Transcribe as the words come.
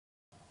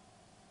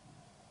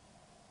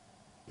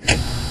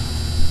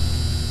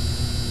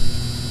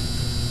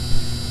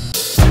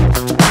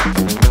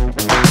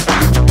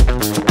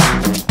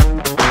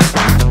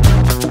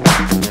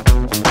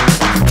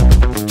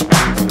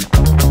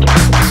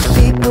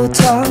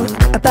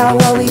about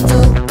what we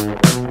do.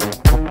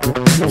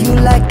 You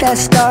like that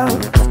stuff,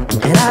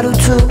 and I do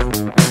too.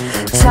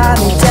 Tie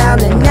me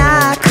down and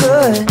I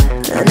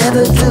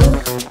never do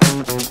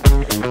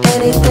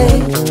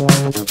anything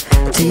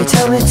till you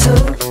tell me to.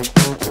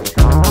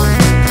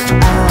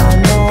 I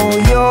know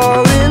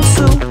you're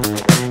into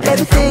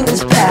everything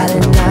that's bad,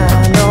 and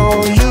I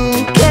know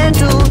you can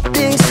do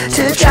things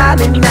to drive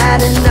me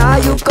mad. And are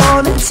you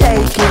gonna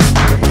take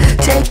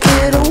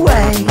it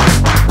away?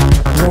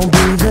 Won't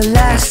be the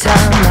last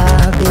time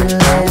I've been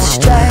led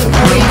astray.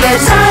 We get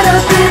tied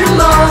up in a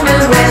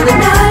moment where the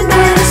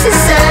nightmare is the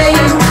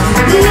same.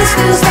 This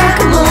feels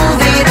like a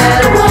movie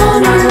that I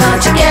wanna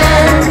watch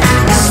again.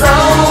 In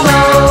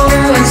slow-mo,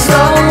 in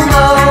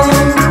slow-mo,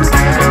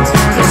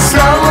 in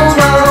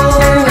slow-mo,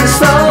 in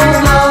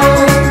slow-mo.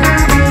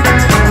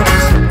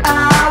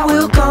 I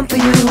will come for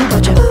you,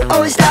 but you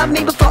always stop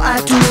me before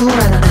I do.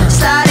 And I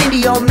slide into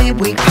your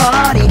midweek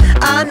party.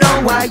 I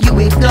know why you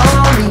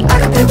ignore me.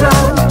 I could be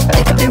wrong,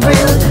 it could be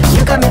real.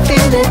 You got me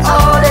feeling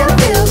all them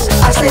feels.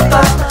 I slip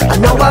up, I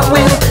know I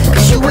will,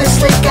 cause you as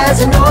slick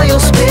as an oil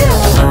spill.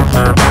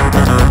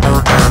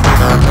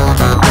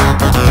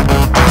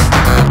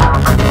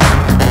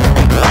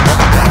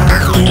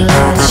 We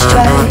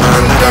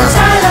get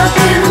tied up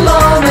in a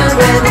moment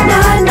where the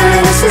night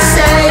is the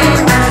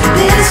same.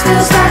 This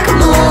feels like a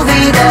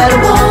movie that I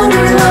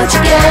wanna watch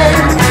again.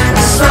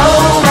 In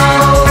slow-mo,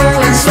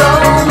 in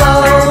slow-mo,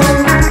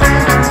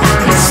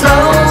 in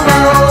slow-mo,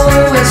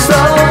 in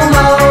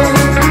slow-mo.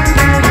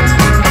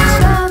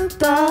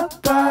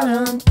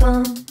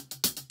 Bum-ba-ba-dum-bum,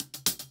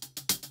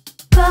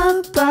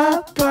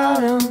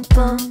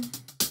 bum-ba-ba-dum-bum.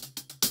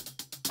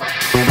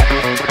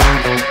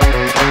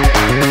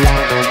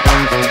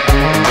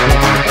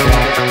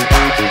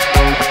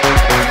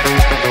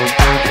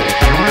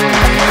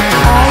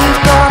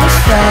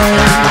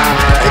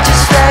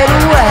 Just fade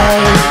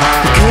away,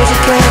 because you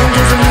can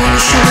doesn't mean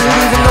you should,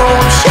 even though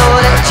I'm sure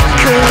that you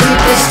could.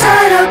 Keep us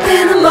tied up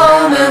in the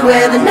moment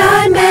where the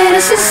night made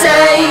us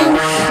insane.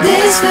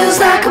 This feels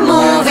like a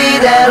movie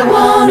that I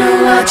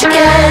wanna watch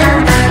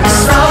again. In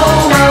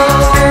slow-mo.